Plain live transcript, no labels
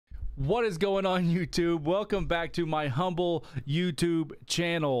What is going on, YouTube? Welcome back to my humble YouTube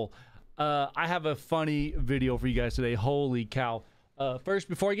channel. I have a funny video for you guys today. Holy cow. First,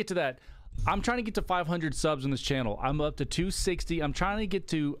 before I get to that, I'm trying to get to 500 subs on this channel. I'm up to 260. I'm trying to get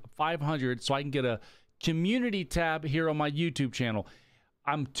to 500 so I can get a community tab here on my YouTube channel.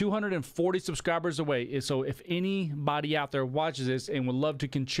 I'm 240 subscribers away. So if anybody out there watches this and would love to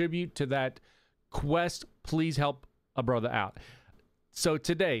contribute to that quest, please help a brother out. So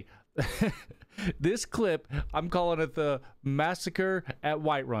today, this clip, I'm calling it the Massacre at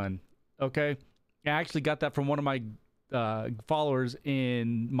Whiterun. Okay, I actually got that from one of my followers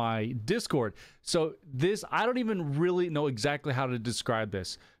in my Discord. So this, I don't even really know exactly how to describe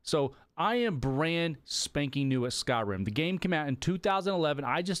this. So I am brand spanking new at Skyrim. The game came out in 2011.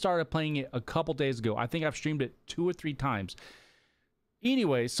 I just started playing it a couple days ago. I think I've streamed it 2 or 3 times.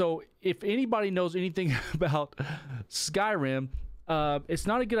 Anyway, so if anybody knows anything about Skyrim, it's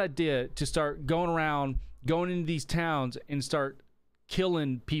not a good idea to start going around, going into these towns and start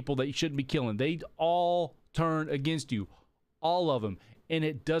killing people that you shouldn't be killing. They all turn against you, all of them, and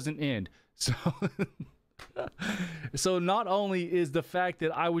it doesn't end. So so not only is the fact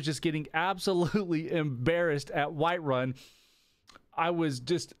that I was just getting absolutely embarrassed at Whiterun,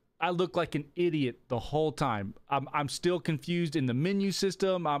 I look like an idiot the whole time. I'm still confused in the menu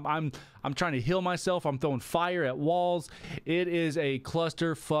system. I'm trying to heal myself. I'm throwing fire at walls. It is a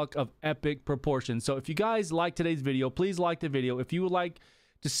clusterfuck of epic proportions. So if you guys like today's video, please like the video. If you would like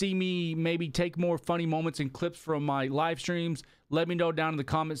to see me maybe take more funny moments and clips from my live streams, let me know down in the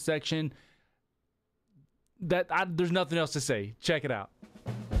comment section. There's nothing else to say. Check it out.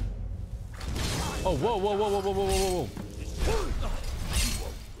 Oh, whoa, whoa, whoa, whoa, whoa, whoa, whoa, whoa.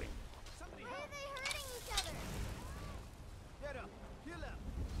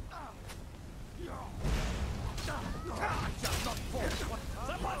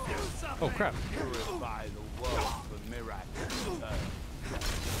 Oh crap.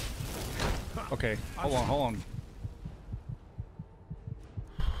 Okay, hold on.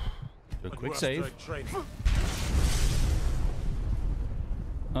 Do a quick save.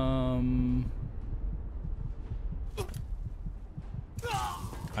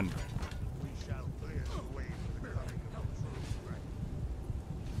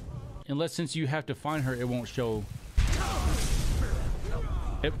 Unless since you have to find her, it won't show.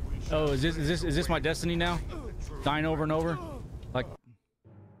 Oh, is this my destiny now? Dying over and over? Like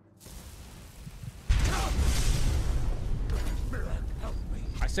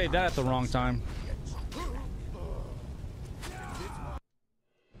I saved that at the wrong time.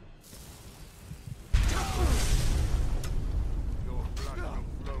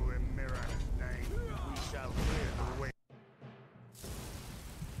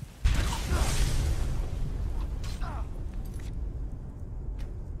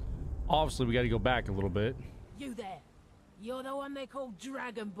 Obviously, we got to go back a little bit. You there? You're the one they call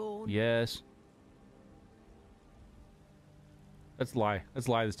Dragonborn? Yes. Let's lie. Let's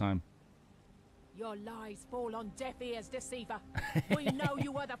lie this time. Your lies fall on deaf ears, deceiver. We know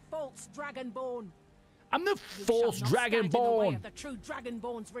you are the false Dragonborn. I'm the false Dragonborn. The true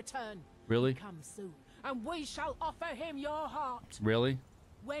Dragonborn's return. Really? Come soon, and we shall offer him your heart. Really?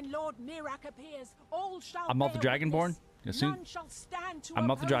 When Lord Mirak appears, all shall. I'm not the Dragonborn. None shall stand to I'm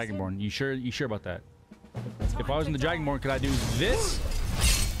not the Dragonborn. You sure about that? If I was in the Dragonborn, could I do this?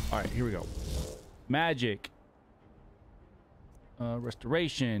 All right, here we go. Magic.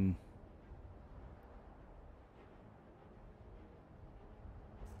 Restoration.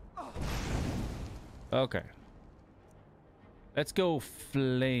 Okay. Let's go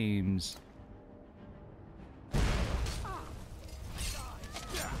flames.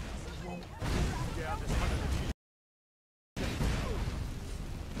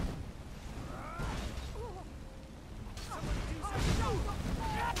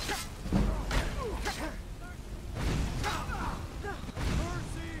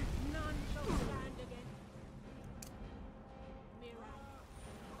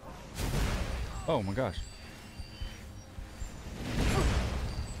 Oh my gosh.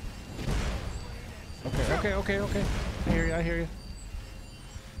 Okay. I hear you.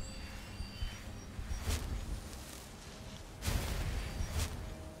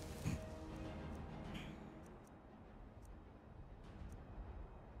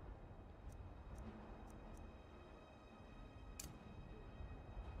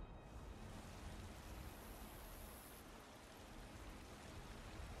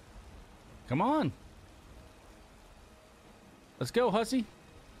 Come on. Let's go, hussy.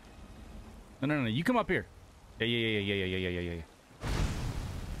 No. You come up here. Yeah.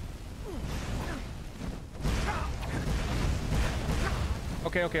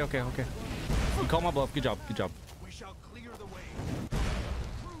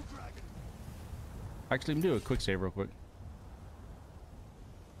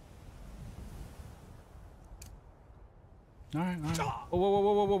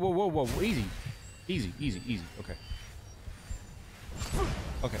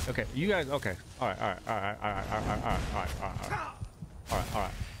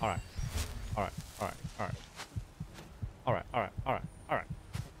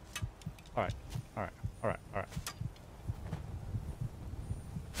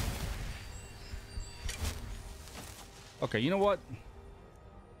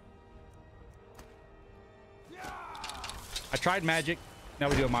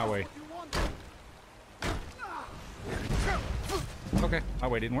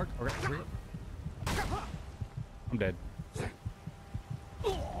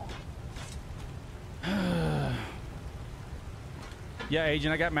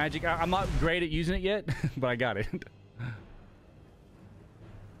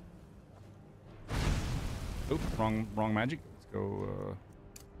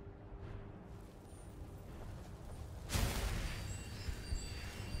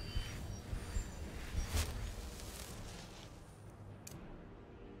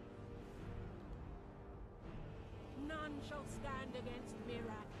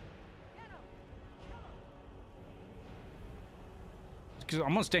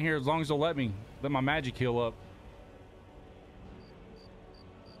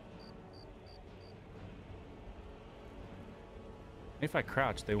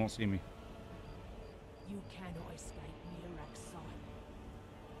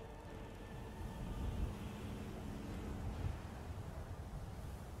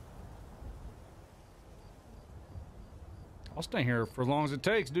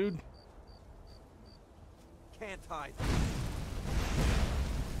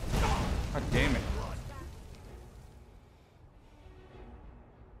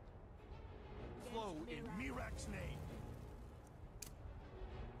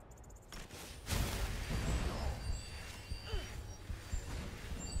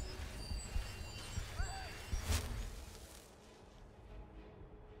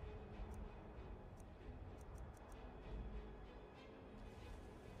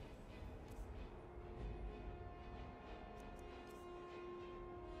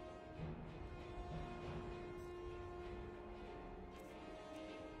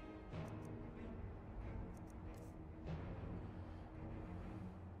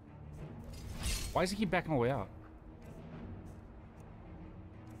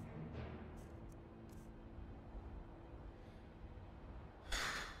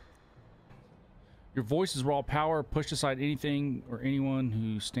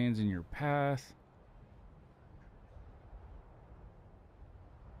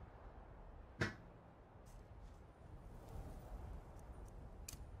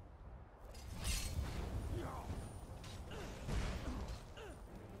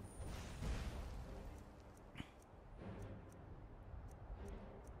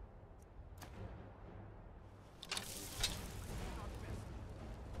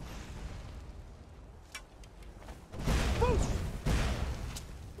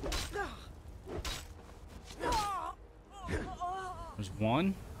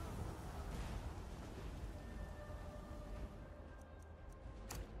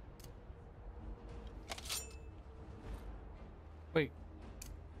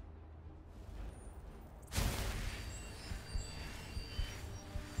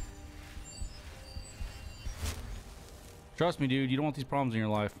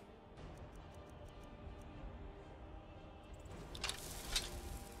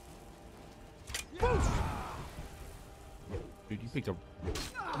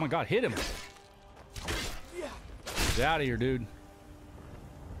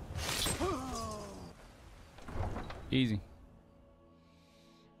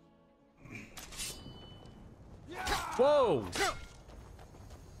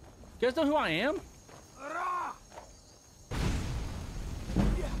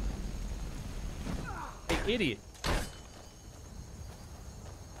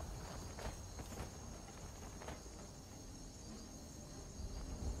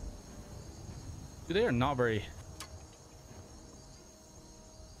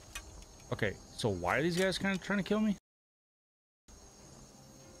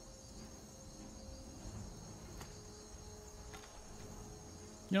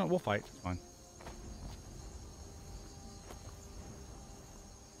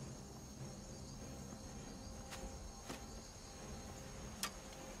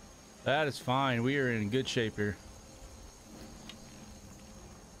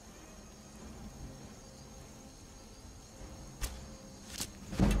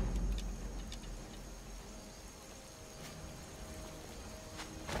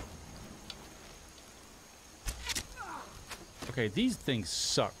 Okay, these things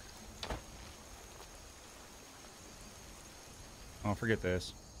suck. Oh, forget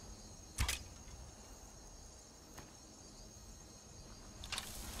this.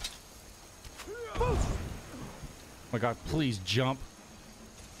 Oh my god, please jump.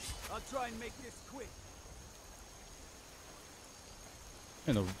 I'll try and make this quick.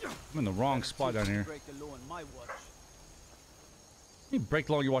 I'm in the wrong spot down here. Break the law on my watch. You break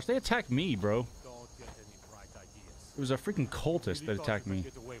the law on your watch. They attacked me, bro. Don't get any bright ideas. It was a freaking cultist that attacked me.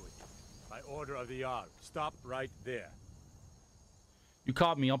 Get away with it. By order of the Jarl. Stop right there. You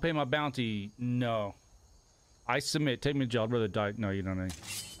caught me. I'll pay my bounty. No. I submit. Take me to jail. I'd rather die. No, you don't know.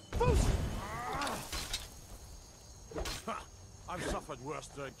 I've suffered worse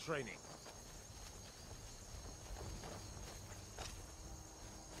during training.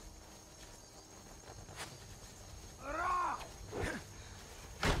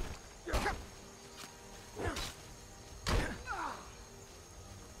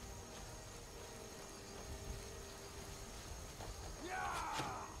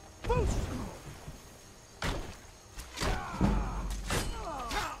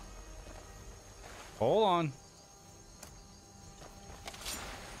 Hold on.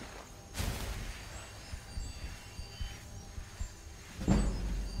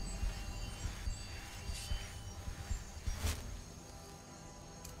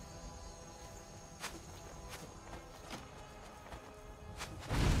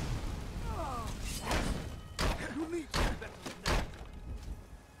 You need to be better than that.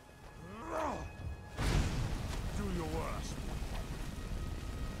 Do your worst.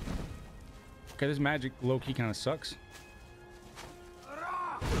 Okay, this magic low-key kind of sucks.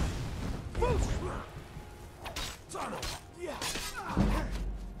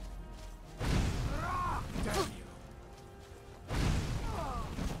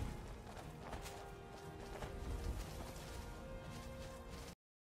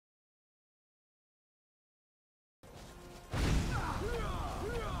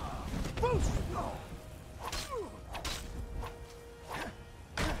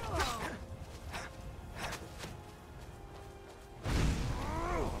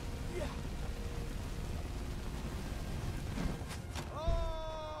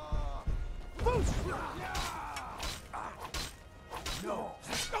 No,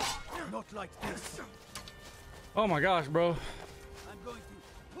 not like this. Oh my gosh, bro. I'm going to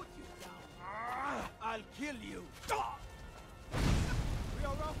put you down. I'll kill you. We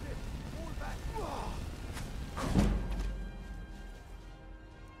are routed. Fall back.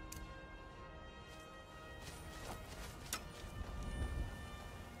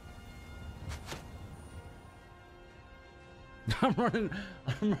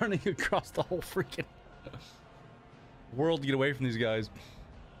 I'm running across the whole freaking world to get away from these guys.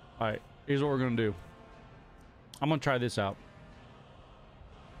 All right, here's what we're gonna do. I'm gonna try this out.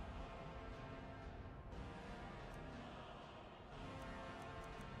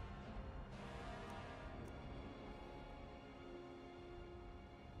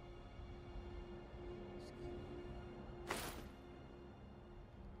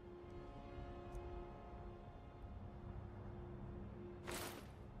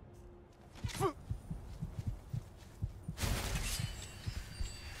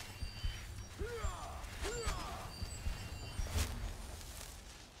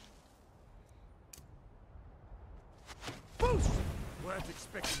 Weren't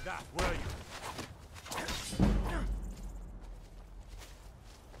expecting that, were you?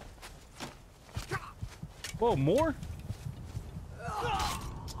 Whoa, more?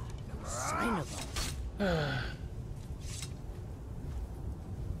 Sign of them.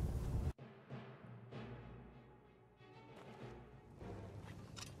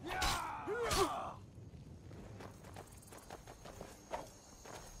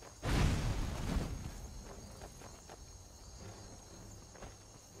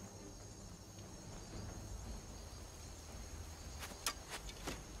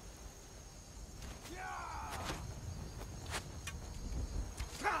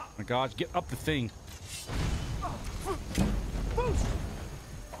 My gosh, get up the thing.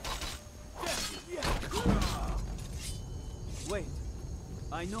 Wait,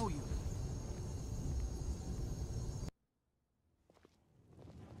 I know you.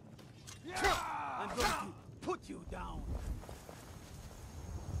 I'm going to put you down.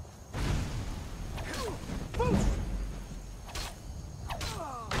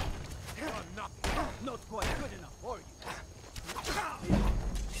 You're nothing. Not quite good enough, are you?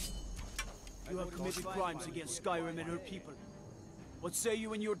 You have committed crimes against Skyrim and her people. What say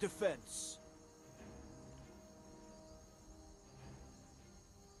you in your defense?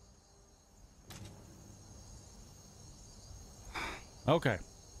 Okay.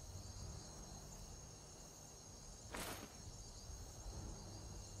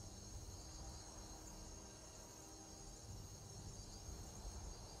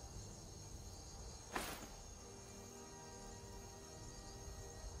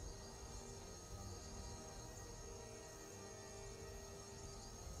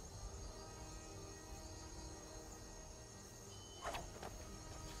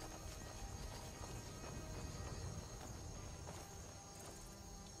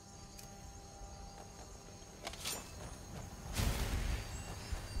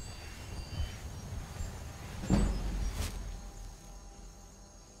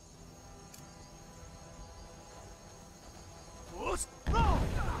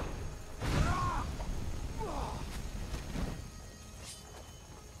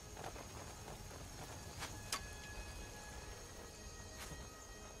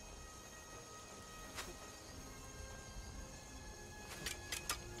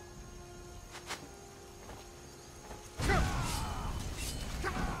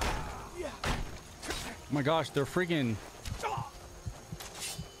 Oh my gosh, they're freaking...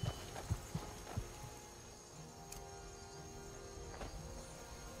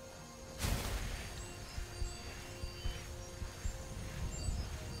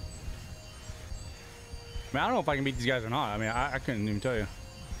 I mean, I don't know if I can beat these guys or not. I mean, I couldn't even tell you.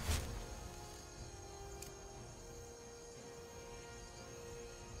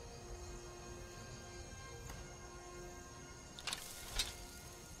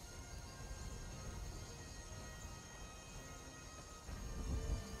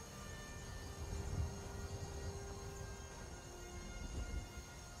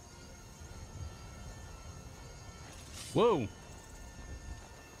 Whoa.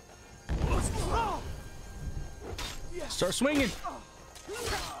 Start swinging.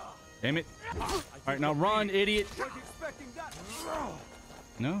 Damn it. All right, now run, idiot.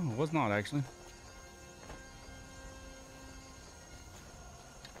 No, it was not actually.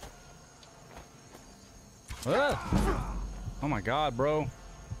 Ah. Oh my God, bro.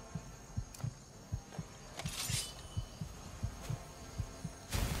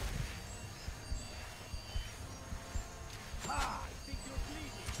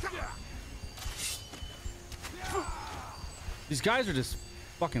 These guys are just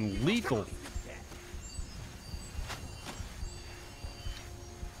fucking lethal.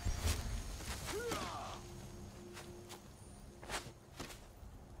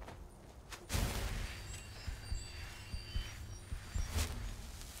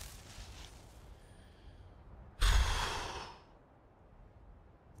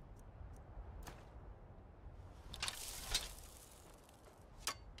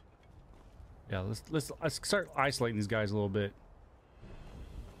 Yeah, let's start isolating these guys a little bit.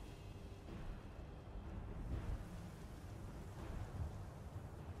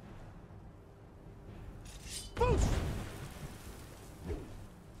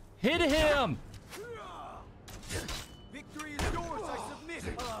 Hit him! Victory is yours, I submit.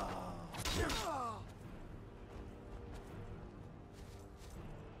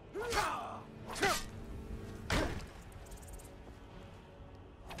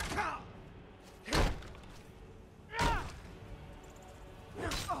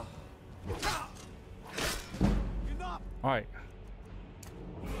 All right.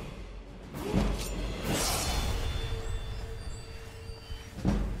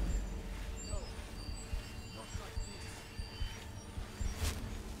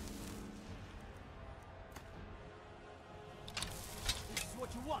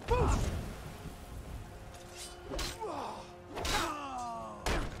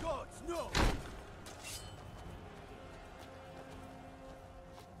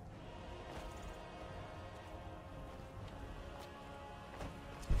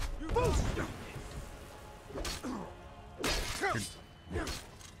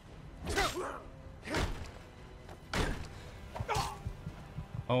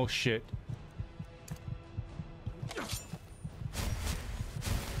 Oh shit.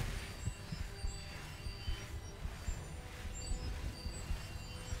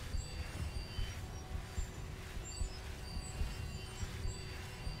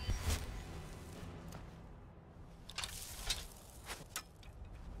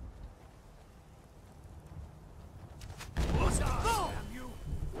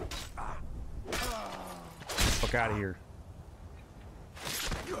 Fuck out of here.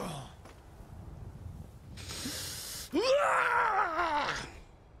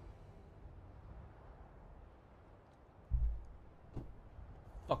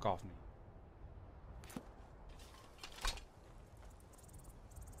 Fuck off me.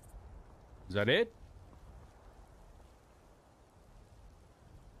 Is that it?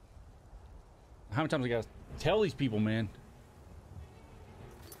 How many times I gotta tell these people, man?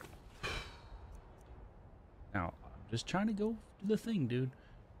 Now, I'm just trying to go do the thing, dude.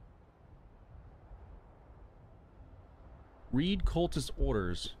 Read cultist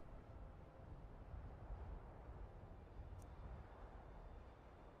orders.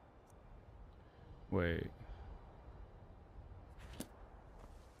 Wait.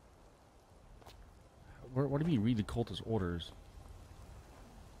 What do you mean read the cultist orders?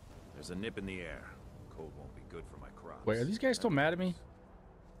 There's a nip in the air. Cold won't be good for my crops. Wait, are these guys still mad at me?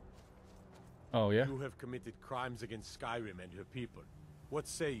 Oh, yeah? You have committed crimes against Skyrim and her people. What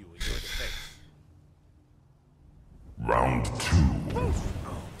say you in your defense? Round 2.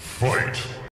 Fight!